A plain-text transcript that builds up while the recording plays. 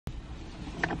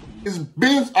It's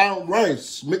beans and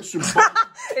rice mixed with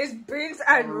It's beans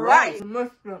and rice.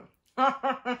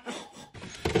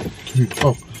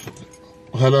 Oh,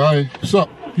 hello, hi. What's up?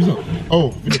 He's up.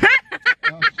 Oh.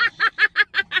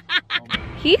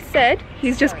 He said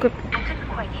he's just good.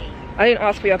 I didn't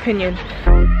ask for your opinion.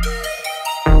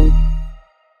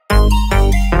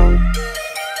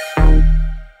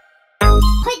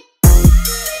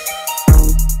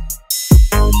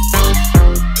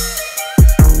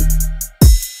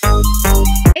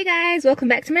 Hey guys, welcome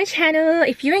back to my channel.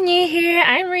 If you're new here,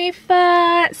 I'm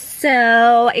Riffa.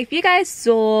 So if you guys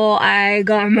saw, I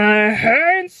got my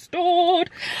hair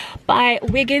installed by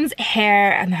Wiggins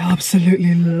Hair and I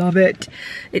absolutely love it.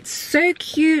 It's so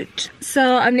cute.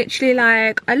 So I'm literally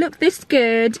like, I look this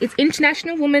good. It's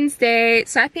International Women's Day,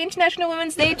 so happy International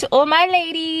Women's Day to all my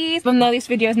ladies. Even though this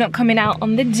video is not coming out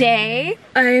on the day,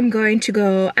 I am going to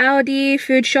go Aldi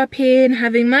food shopping,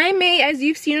 having my mate, as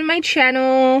you've seen on my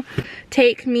channel,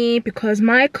 take me because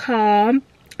my car,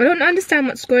 I don't understand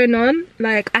what's going on.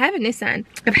 Like, I have a Nissan,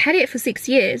 I've had it for 6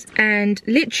 years and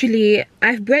literally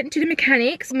I went to the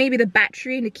mechanics. Maybe the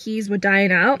battery and the keys were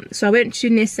dying out, so I went to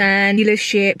Nissan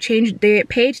dealership,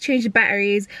 paid to change the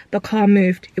batteries. The car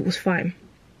moved, it was fine.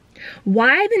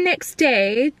 Why the next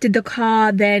day did the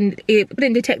car then, it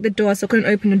didn't detect the door, so I couldn't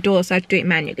open the door, so I had to do it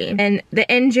manually. And the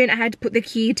engine, I had to put the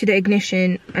key to the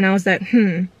ignition and I was like,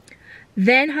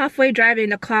 Then halfway driving,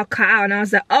 the car cut out and I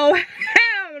was like, oh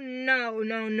hell no,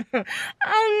 no, no.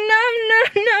 Oh no, no,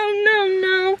 no, no,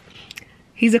 no.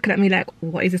 He's looking at me like,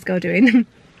 what is this girl doing?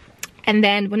 And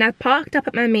then when I parked up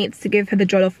at my mate's to give her the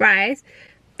jollof rice,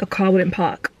 the car wouldn't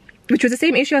park. Which was the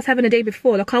same issue I was having the day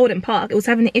before. The car wouldn't park. It was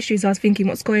having the issues. I was thinking,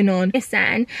 what's going on?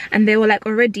 Nissan, and they were like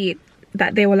already,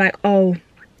 that they were like, oh,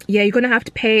 yeah, you're gonna have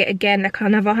to pay again like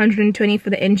another 120 for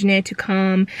the engineer to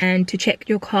come and to check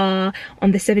your car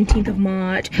on the 17th of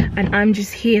March. And I'm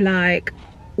just here like,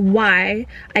 why?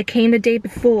 I came the day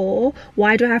before.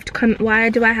 Why do I have to come? Why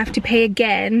do I have to pay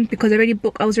again? Because I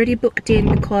was already booked in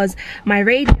because my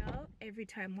radio every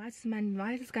time. Why is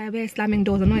this guy away slamming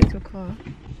doors? I'm not into a car.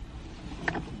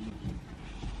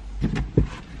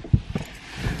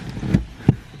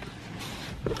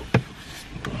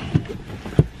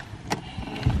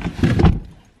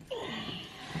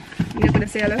 You're gonna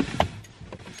say hello?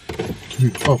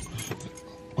 Oh,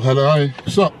 hello, hi.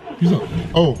 What's up? He's up.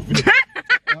 Oh.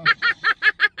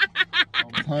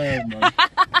 I'm tired, man.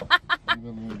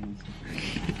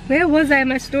 Where was I in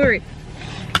my story?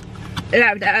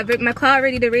 Like, my car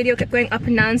already, the radio kept going up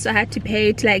and down, so I had to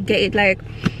pay to like get it like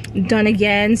done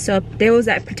again. So there was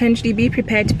like, potentially be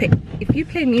prepared to pay. If you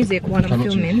play music while I'm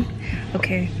filming,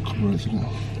 okay.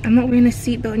 I'm not wearing a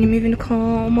seatbelt and you're moving the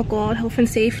car. Oh my god, health and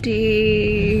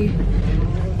safety.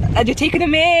 And you're taking a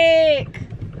mic.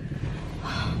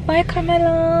 Bye,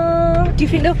 Carmela. Do you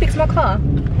think they'll fix my car?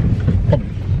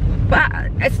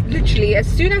 But it's literally, as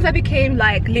soon as I became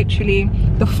like literally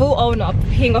the full owner,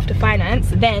 paying off the finance,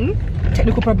 then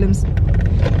technical problems. You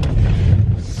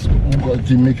gotta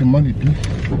keep making money, dude.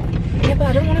 Yeah, but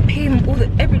I don't want to pay them all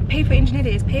pay for engineer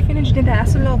days, pay for engineer day.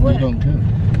 That's a lot of work. You don't care.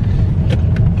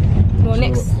 Well,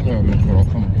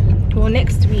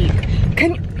 next week.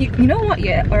 Can you know what?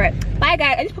 Yeah. All right. Bye,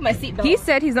 guys. I just put my seatbelt. He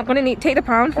said he's not gonna need. Take the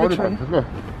pound. Which one? Let's go.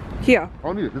 Here.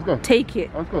 I'll need it. Let's go. Take it.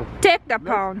 Let's go. Take the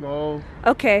pound. Let's go.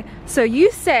 Okay. So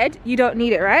you said you don't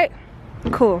need it, right?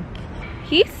 Cool.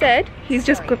 He said he's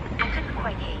just good.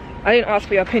 I didn't ask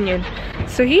for your opinion.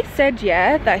 So he said,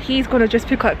 yeah, that he's gonna just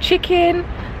pick up chicken,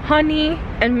 honey,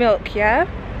 and milk. Yeah.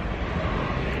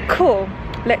 Cool.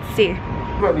 Let's see.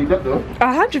 You don't need that though.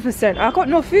 100%. I got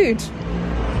no food.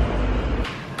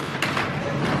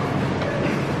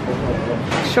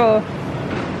 Sure.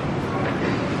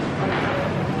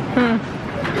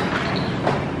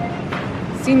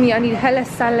 See me, I need hella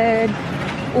salad,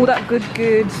 all that good.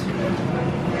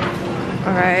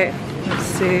 Alright, let's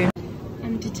see.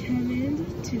 I'm determined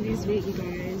to lose weight, you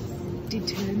guys.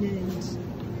 Determined.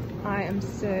 I am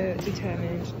so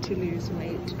determined to lose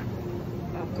weight.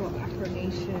 I've got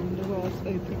affirmation, the world's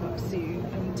opening up soon.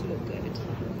 I need to look good.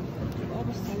 What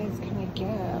other salads can I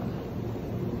get?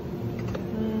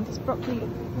 This broccoli,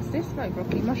 what's this like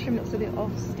broccoli? Mushroom looks a bit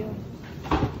off still.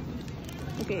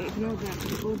 Okay, ignore that,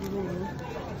 but overall,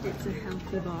 it's a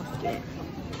healthy basket.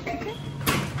 Okay.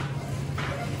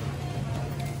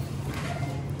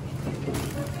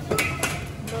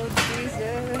 Lord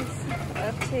Jesus,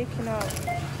 I've taken out.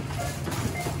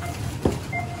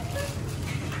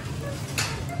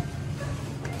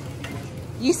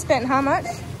 You spent how much?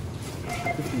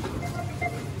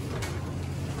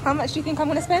 How much do you think I'm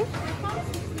gonna spend?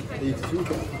 82.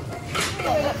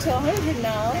 Going up to 100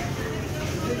 now.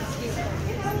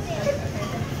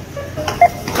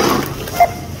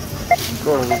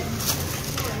 Go on.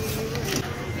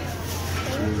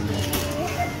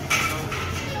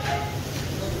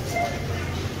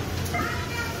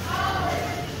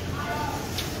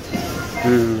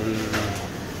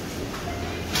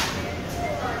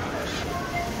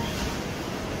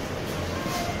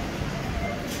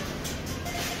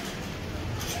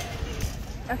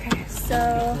 Okay,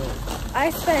 so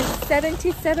I spent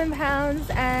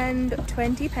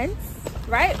 £77.20,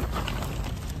 right?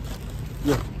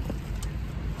 Yeah.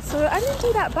 So I didn't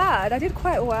do that bad. I did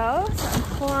quite well, so I'm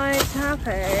quite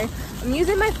happy. I'm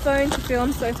using my phone to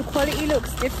film, so if the quality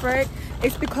looks different,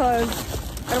 it's because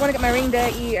I don't want to get my ring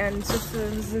dirty and it's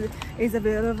a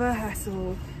bit of a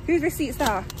hassle. Whose receipt's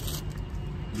that?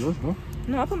 Yours, no?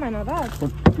 No, I put mine in my bag.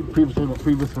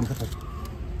 Previous one.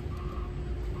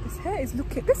 This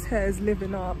hair is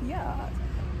living up. Yeah.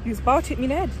 You about hit me in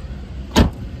the head.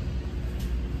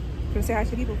 Can I say hi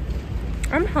to people?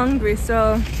 I'm hungry,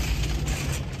 so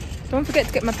don't forget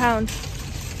to get my pound.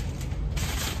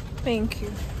 Thank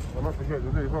you. I'm not forget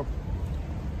to do it, I'm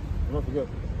not forget.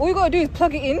 All you gotta do is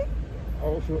plug it in.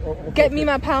 Get me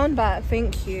my pound back.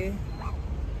 Thank you.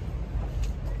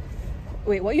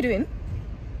 Wait, what are you doing?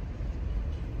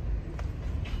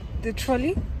 The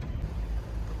trolley?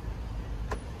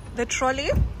 The trolley?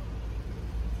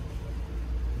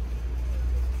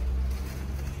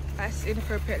 That's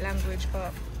inappropriate language,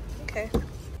 but okay.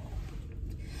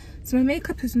 So my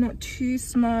makeup is not too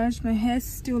smudged. My hair's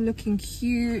still looking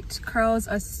cute. Curls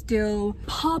are still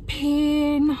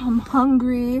popping. I'm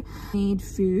hungry. I need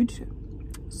food,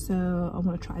 so I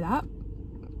want to try that.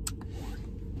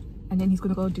 And then he's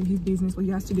gonna go do his business, what he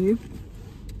has to do.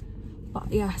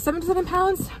 But yeah,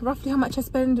 £77, roughly how much I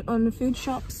spend on the food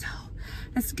shop. So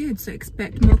that's good. So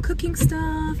expect more cooking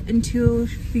stuff until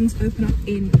things open up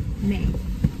in May.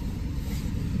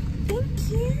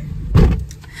 Thank you.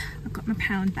 I got my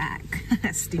pound back.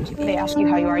 Stingy. They ask you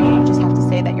how you are, you just have to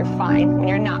say that you're fine when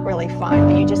you're not really fine,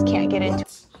 but you just can't get into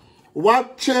it.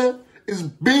 Wache is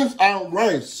beans and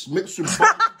rice mixed with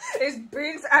It's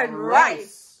beans and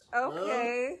rice.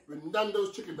 Okay. With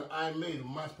Nando's chicken that I made.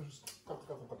 My special. Come.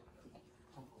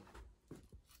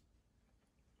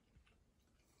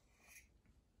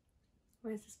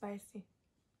 Where's the spicy?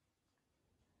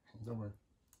 Don't worry.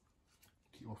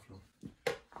 Keep off them.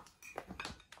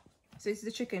 So this is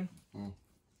the chicken. Mm.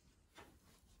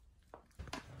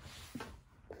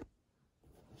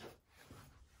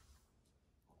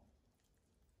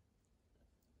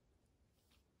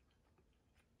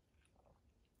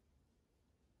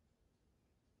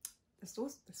 The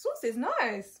sauce is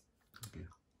nice. Okay.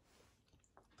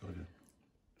 Told you.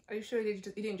 Are you sure you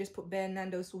didn't just put bare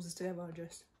Nando's sauces together or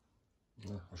just?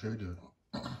 Yeah, I'll show you do it.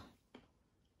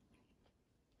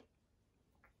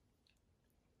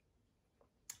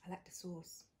 I like the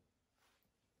sauce.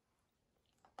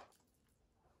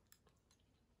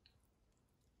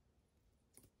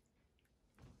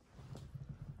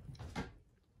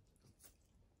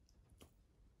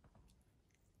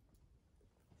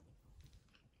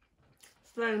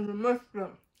 Slaying the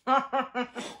Muslim. I'm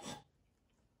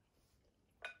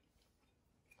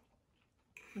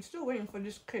still waiting for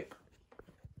this cake.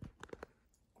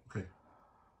 Okay.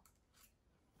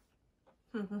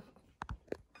 You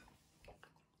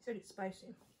said it's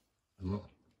spicy. No.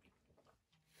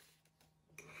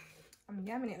 I'm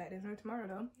yamming it like there's no tomorrow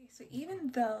though. So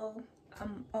even though I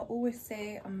always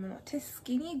say I'm not a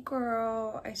skinny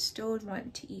girl, I still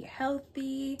want to eat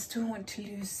healthy, still want to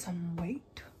lose some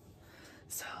weight.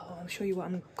 So I'll show you what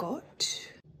I'm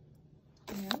got.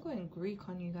 Yeah, I'm going Greek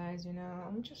on you guys, you know.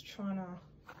 I'm just trying to,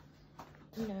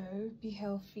 you know, be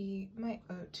healthy. My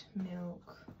oat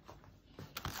milk.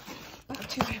 Back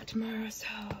to work tomorrow, so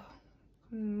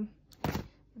some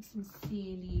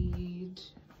seaweed.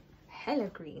 Hella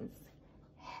greens,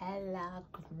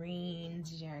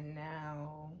 you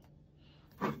know.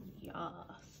 Yes,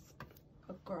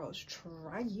 a girl's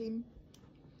trying.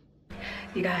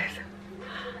 You guys,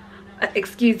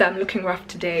 excuse that I'm looking rough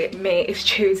today. It's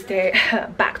Tuesday.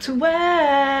 Back to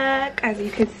work. As you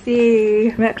can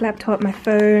see, work laptop, my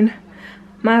phone,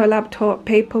 my laptop,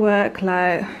 paperwork,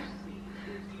 like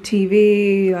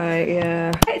TV, like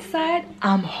yeah. Right side,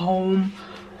 I'm home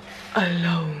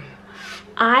alone.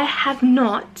 I have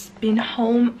not been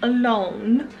home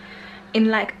alone in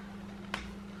like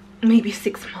maybe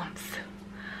 6 months.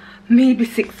 Maybe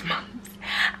 6 months.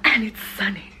 And it's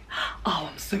sunny. Oh,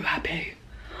 I'm so happy.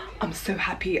 I'm so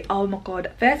happy. Oh my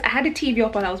god. First, I had the TV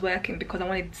up while I was working because I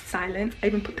wanted silence. I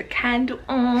even put the candle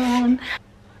on.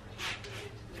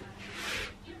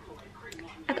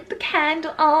 I got the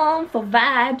candle on for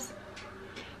vibes.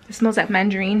 It smells like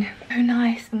mandarin. So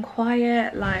nice and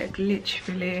quiet, like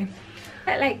literally.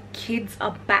 Like kids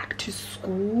are back to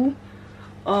school.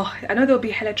 Oh, I know there'll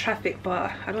be hella traffic,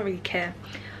 but I don't really care.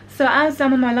 So as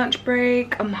I'm on my lunch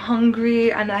break, I'm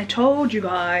hungry, and I told you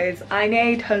guys I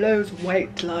need to lose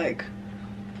weight, like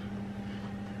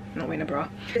not wearing a bra.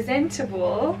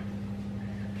 Presentable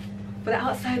for the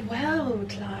outside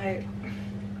world,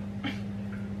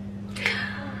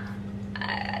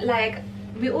 like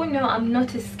we all know I'm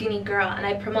not a skinny girl, and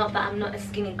I promote that I'm not a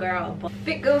skinny girl, but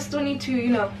fit girls still need to, you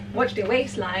know, watch their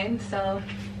waistline. So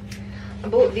I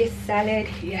bought this salad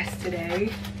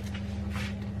yesterday,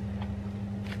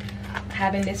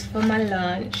 having this for my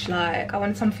lunch. Like I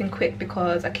want something quick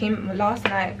because I came last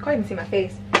night, can't even see my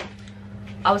face.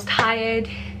 I was tired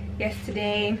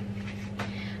yesterday.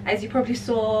 As you probably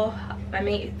saw, my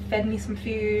mate fed me some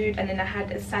food, and then I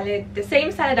had a salad, the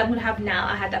same salad I'm gonna have now.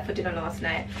 I had that for dinner last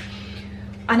night.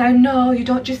 And I know you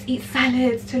don't just eat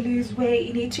salads to lose weight,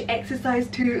 you need to exercise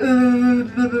too.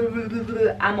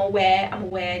 I'm aware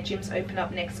gyms open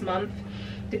up next month,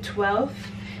 the 12th.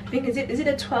 I think, is it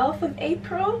the 12th of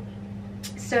April?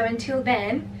 So until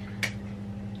then,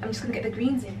 I'm just gonna get the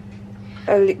greens in.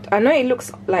 I know it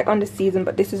looks like under season,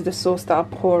 but this is the sauce that I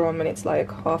pour on when it's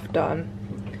like half done.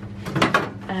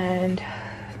 And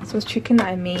this was chicken that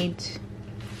I made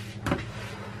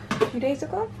 2 days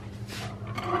ago.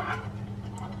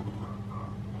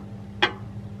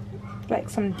 Like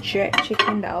some jerk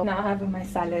chicken that I'll now have in my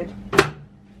salad.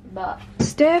 But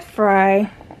stir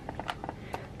fry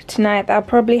tonight that I'll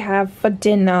probably have for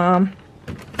dinner,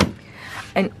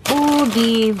 and all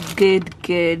these good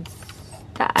goods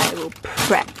that I will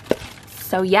prep.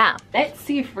 So yeah, let's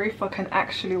see if Riffa can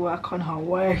actually work on her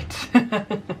weight.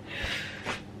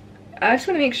 I just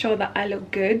want to make sure that I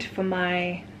look good for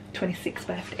my 26th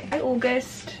birthday. By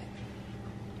August,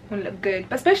 I want to look good,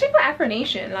 but especially for Afro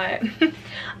Nation, like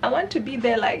I want to be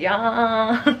there, like,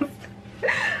 yeah.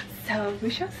 So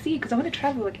we shall see, because I want to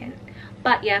travel again.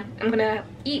 But yeah, I'm gonna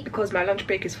eat because my lunch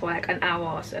break is for like an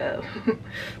hour or so.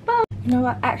 But you know,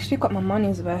 I actually got my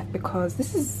money's worth, because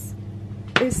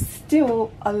there's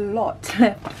still a lot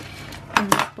left in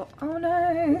this bowl. Oh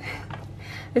no,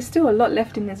 there's still a lot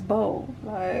left in this bowl.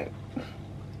 Like,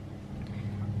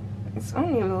 it's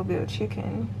only a little bit of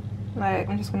chicken. Like,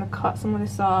 I'm just gonna cut some of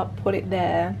this up, put it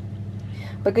there.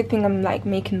 But good thing I'm like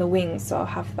making the wings, so I'll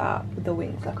have that with the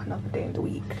wings like another day in the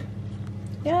week.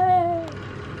 Yay!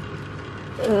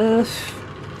 Ugh.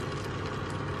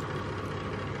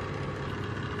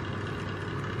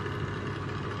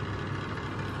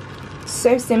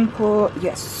 So simple,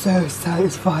 yet so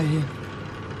satisfying.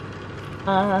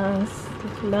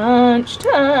 Lunch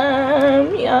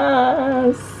time,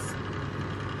 yes.